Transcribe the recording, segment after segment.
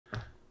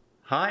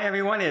Hi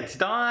everyone, it's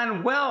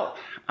Don. Well,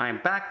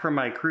 I'm back from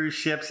my cruise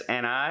ships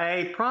and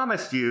I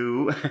promised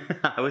you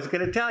I was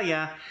going to tell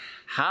you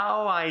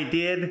how I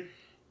did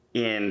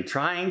in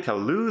trying to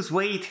lose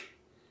weight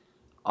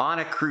on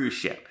a cruise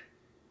ship.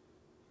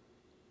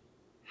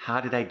 How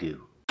did I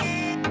do?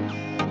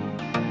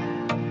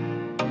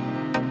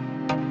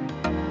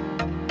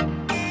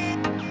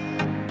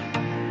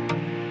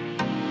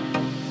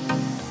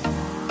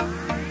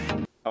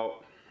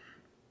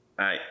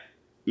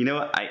 You know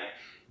what?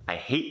 I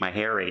hate my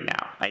hair right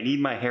now. I need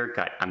my hair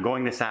cut. I'm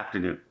going this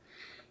afternoon.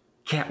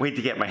 Can't wait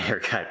to get my hair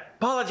cut.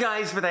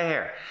 Apologize for the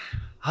hair.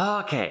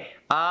 Okay.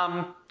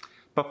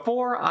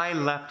 Before I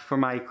left for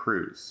my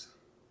cruise,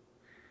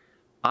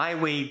 I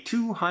weighed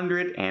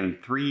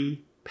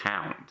 203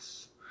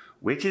 pounds,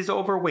 which is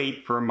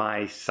overweight for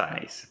my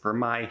size, for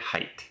my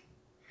height.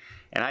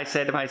 And I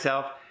said to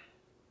myself,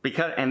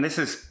 and this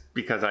is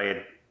because I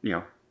had,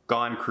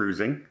 gone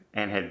cruising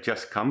and had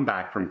just come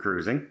back from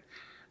cruising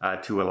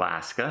to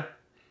Alaska.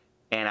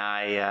 And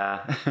I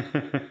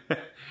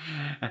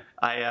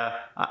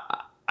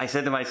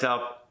said to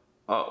myself,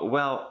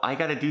 well, I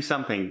got to do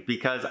something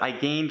because I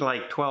gained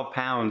like 12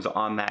 pounds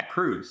on that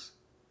cruise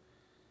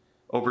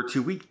over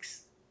 2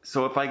 weeks.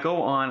 So if I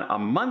go on a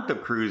month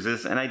of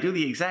cruises and I do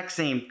the exact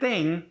same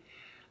thing,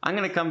 I'm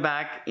going to come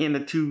back in the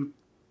 220s,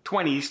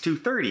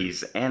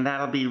 230s, and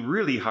that'll be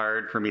really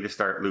hard for me to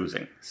start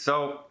losing.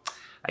 So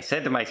I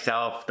said to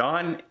myself,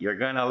 Don, you're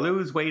going to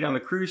lose weight on the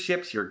cruise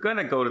ships, you're going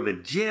to go to the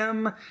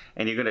gym,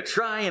 and you're going to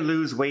try and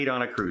lose weight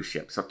on a cruise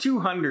ship. So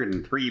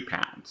 203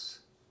 pounds.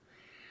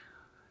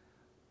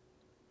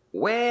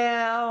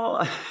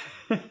 Well,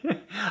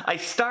 I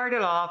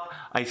started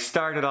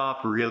off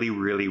really,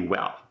 really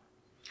well.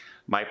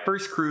 My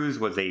first cruise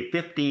was a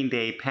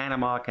 15-day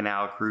Panama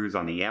Canal cruise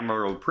on the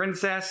Emerald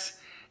Princess,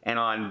 and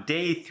on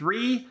day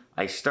 3,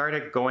 I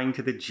started going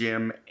to the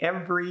gym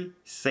every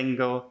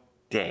single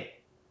day.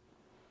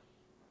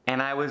 And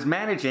I was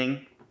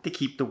managing to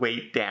keep the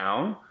weight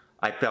down.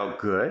 I felt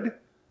good.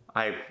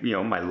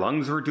 My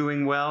lungs were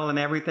doing well and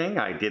everything.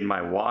 I did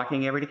my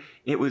walking every day.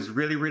 It was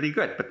really, really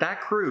good. But that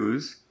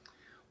cruise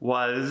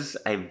was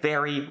a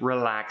very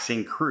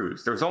relaxing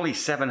cruise. There was only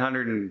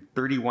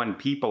 731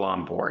 people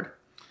on board.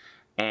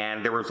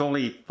 And there was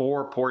only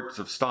 4 ports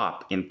of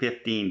stop in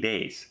 15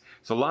 days.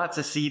 So lots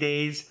of sea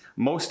days.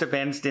 Most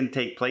events didn't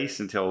take place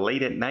until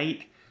late at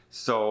night.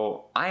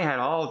 So I had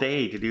all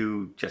day to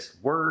do just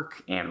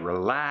work and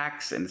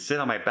relax and sit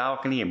on my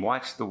balcony and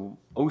watch the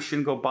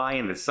ocean go by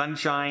in the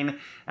sunshine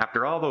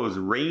after all those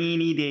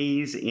rainy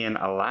days in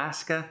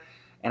Alaska.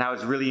 And I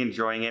was really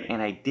enjoying it.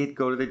 And I did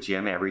go to the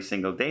gym every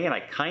single day. And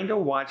I kind of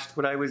watched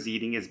what I was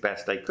eating as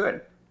best I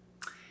could.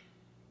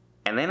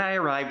 And then I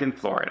arrived in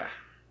Florida.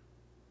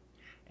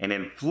 And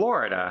in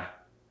Florida,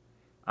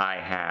 I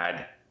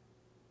had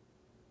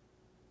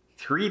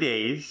 3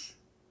 days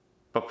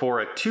before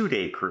a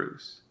 2-day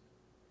cruise.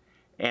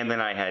 And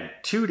then I had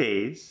 2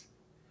 days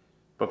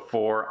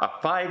before a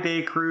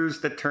 5-day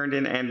cruise that turned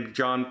in and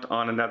jumped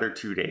on another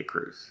 2-day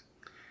cruise.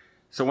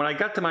 So when I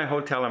got to my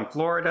hotel in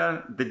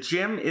Florida, the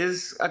gym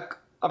is a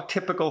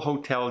typical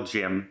hotel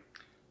gym,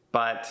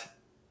 but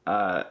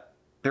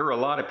there were a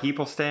lot of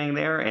people staying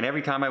there, and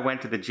every time I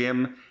went to the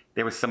gym,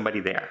 there was somebody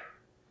there.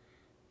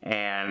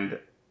 And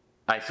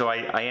so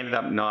I ended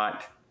up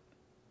not,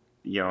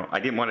 I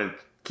didn't want to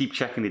keep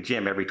checking the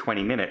gym every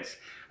 20 minutes,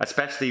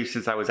 especially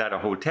since I was at a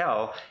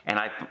hotel and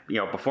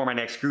before my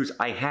next cruise,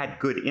 I had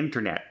good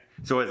internet.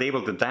 So I was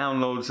able to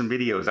download some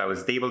videos. I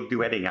was able to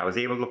do editing. I was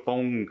able to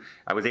phone.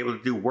 I was able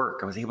to do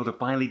work. I was able to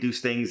finally do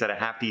things at a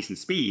half-decent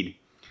speed.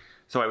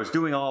 So I was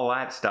doing all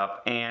that stuff,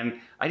 and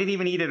I didn't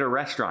even eat at a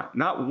restaurant.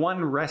 Not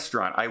one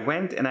restaurant. I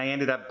went and I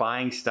ended up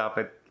buying stuff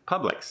at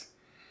Publix.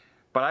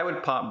 But I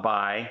would pop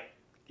by,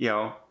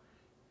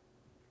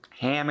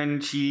 ham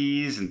and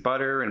cheese and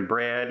butter and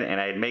bread, and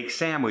I'd make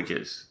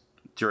sandwiches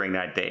during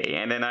that day.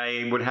 And then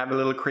I would have a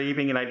little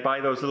craving and I'd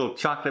buy those little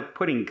chocolate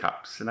pudding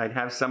cups and I'd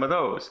have some of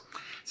those.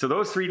 So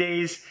those 3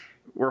 days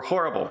were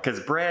horrible because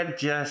bread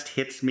just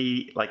hits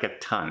me like a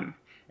ton.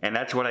 And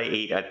that's what I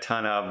ate a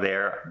ton of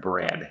there,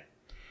 bread.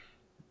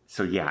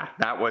 So yeah,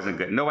 that wasn't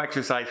good. No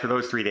exercise for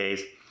those 3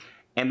 days.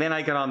 And then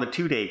I got on the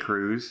 2-day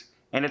cruise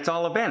and it's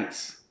all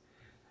events.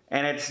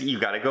 And it's, you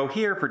got to go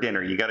here for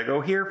dinner. You got to go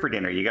here for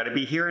dinner. You got to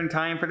be here in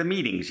time for the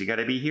meetings. You got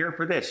to be here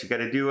for this. You got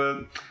to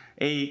do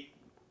a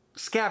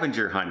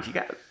scavenger hunt.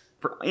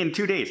 In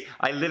 2 days.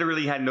 I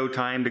literally had no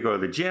time to go to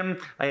the gym.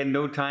 I had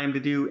no time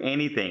to do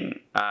anything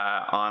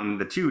on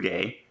the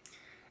 2-day.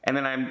 And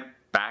then I'm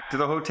back to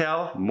the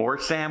hotel. More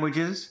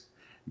sandwiches.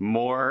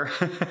 More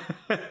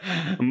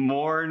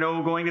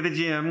no going to the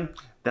gym.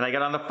 Then I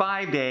got on the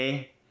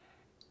 5-day.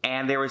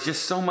 And there was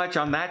just so much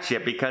on that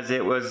ship because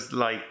it was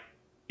like,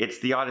 it's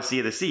the Odyssey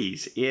of the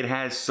Seas. It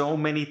has so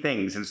many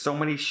things and so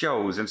many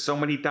shows and so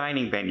many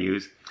dining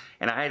venues.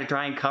 And I had to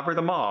try and cover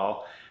them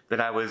all that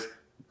I was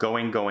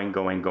going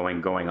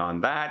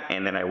on that.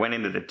 And then I went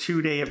into the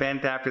 2-day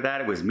event after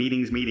that. It was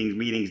meetings,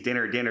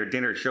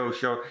 dinner,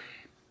 show.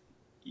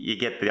 You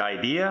get the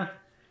idea.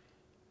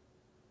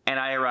 And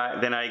I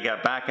arrived, then I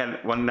got back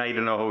at one night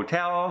in a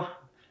hotel,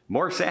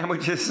 more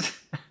sandwiches,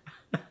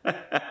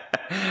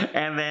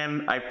 and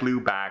then I flew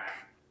back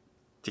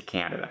to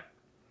Canada.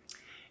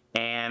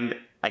 And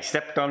I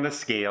stepped on the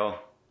scale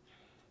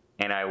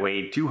and I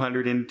weighed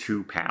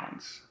 202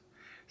 pounds.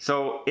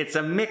 So it's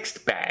a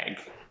mixed bag.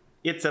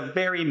 It's a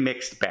very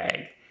mixed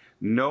bag.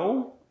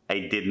 No, I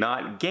did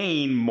not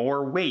gain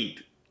more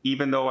weight,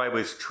 even though I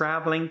was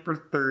traveling for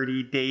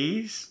 30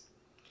 days.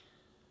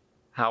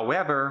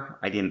 However,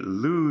 I didn't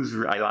lose,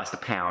 I lost a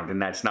pound,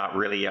 and that's not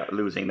really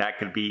losing. That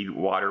could be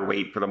water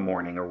weight for the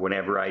morning or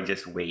whatever I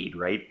just weighed,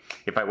 right?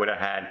 If I would have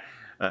had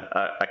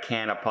a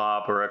can of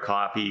pop or a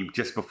coffee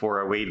just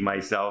before I weighed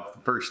myself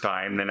the first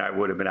time, then I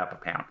would have been up a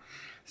pound.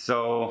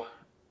 So,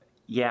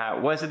 yeah,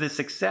 was it a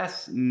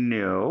success?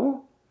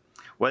 No.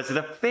 Was it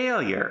a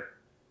failure?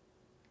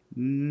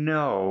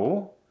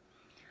 No.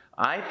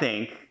 I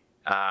think,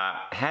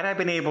 had I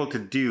been able to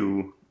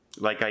do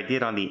like I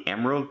did on the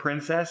Emerald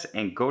Princess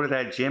and go to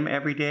that gym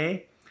every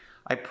day,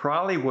 I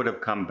probably would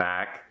have come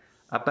back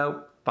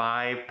about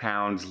 5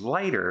 pounds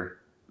lighter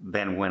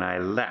than when I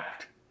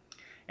left.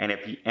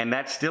 And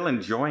that's still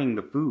enjoying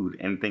the food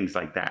and things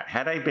like that.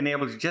 Had I been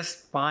able to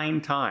just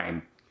find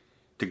time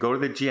to go to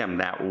the gym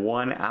that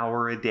 1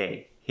 hour a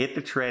day, hit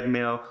the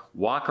treadmill,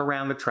 walk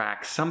around the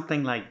track,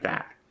 something like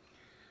that.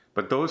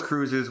 But those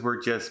cruises were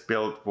just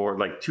built for,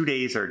 like, 2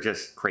 days are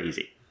just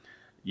crazy.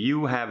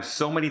 You have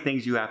so many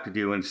things you have to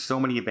do and so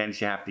many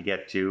events you have to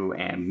get to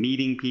and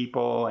meeting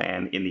people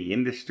and in the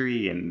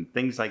industry and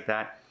things like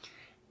that.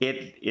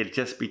 It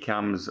just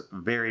becomes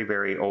very,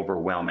 very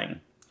overwhelming.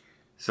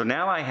 So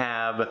now I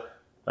have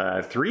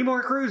 3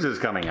 more cruises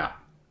coming up.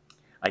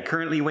 I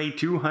currently weigh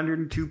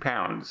 202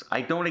 pounds.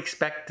 I don't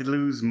expect to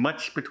lose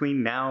much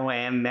between now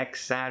and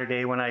next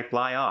Saturday when I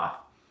fly off.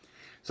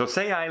 So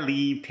say I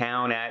leave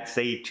town at,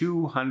 say,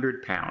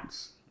 200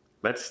 pounds.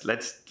 Let's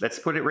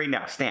put it right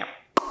now, stamp.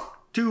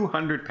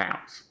 200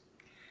 pounds.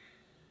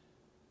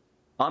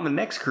 On the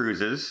next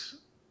cruises,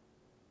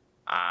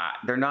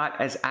 they're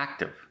not as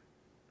active.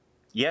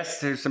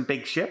 Yes, there's some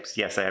big ships.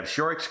 Yes, I have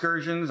shore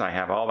excursions. I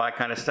have all that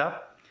kind of stuff.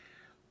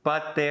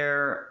 But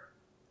they're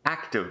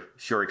active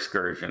shore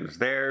excursions.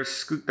 They're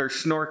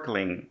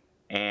snorkeling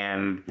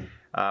and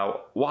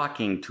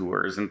walking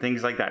tours and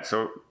things like that.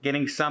 So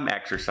getting some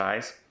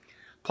exercise.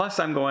 Plus,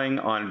 I'm going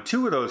on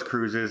 2 of those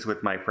cruises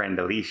with my friend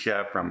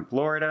Alicia from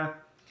Florida.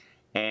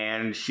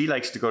 And she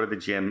likes to go to the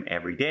gym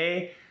every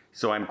day.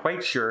 So I'm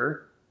quite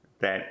sure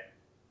that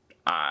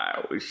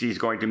she's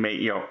going to make,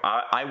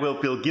 I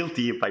will feel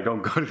guilty if I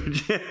don't go to the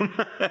gym.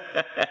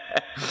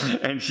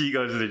 And she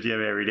goes to the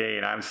gym every day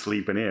and I'm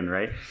sleeping in,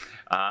 right?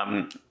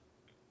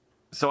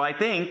 So I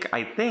think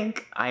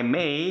I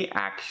may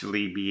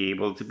actually be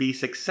able to be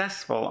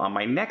successful on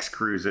my next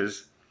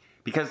cruises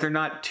because they're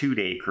not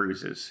 2-day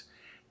cruises.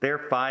 They're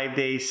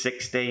 5-day,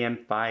 6-day, and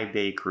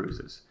 5-day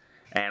cruises.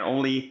 And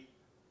only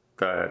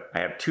I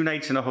have 2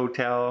 nights in a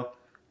hotel.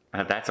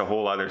 That's a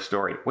whole other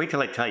story. Wait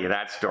till I tell you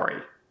that story.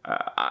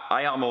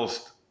 I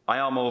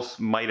almost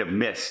might have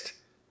missed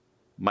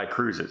my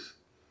cruises.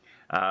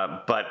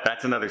 But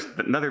that's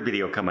another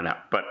video coming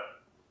up. But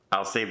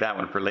I'll save that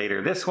one for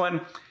later. This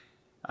one,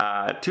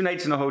 2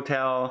 nights in a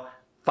hotel,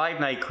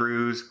 5-night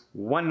cruise,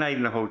 1 night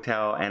in a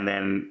hotel, and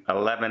then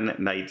 11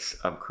 nights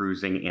of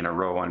cruising in a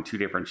row on 2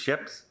 different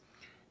ships.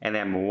 And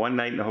then 1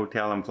 night in a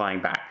hotel and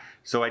flying back.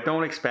 So I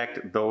don't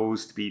expect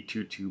those to be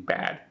too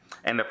bad.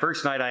 And the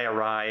first night I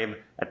arrive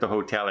at the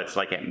hotel, it's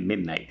like at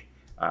midnight.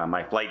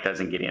 My flight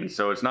doesn't get in.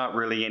 So it's not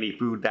really any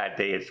food that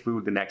day, it's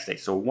food the next day.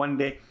 So 1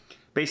 day,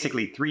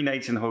 basically 3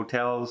 nights in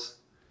hotels.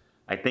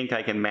 I think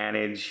I can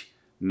manage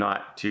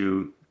not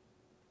to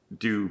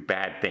do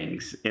bad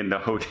things in the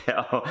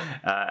hotel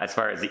as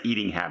far as the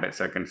eating habits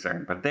are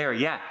concerned. But there,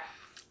 yeah.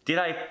 Did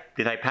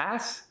I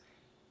pass?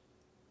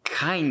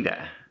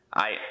 Kinda.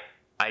 I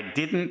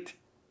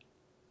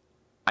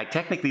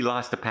technically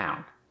lost a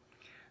pound,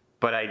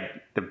 but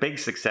the big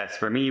success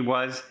for me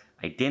was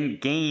I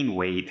didn't gain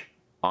weight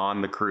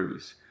on the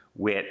cruise,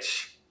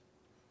 which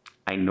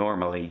I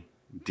normally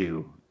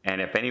do.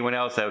 And if anyone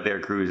else out there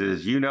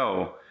cruises, you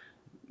know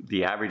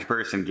the average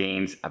person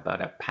gains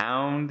about a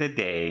pound a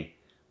day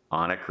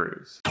on a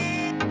cruise.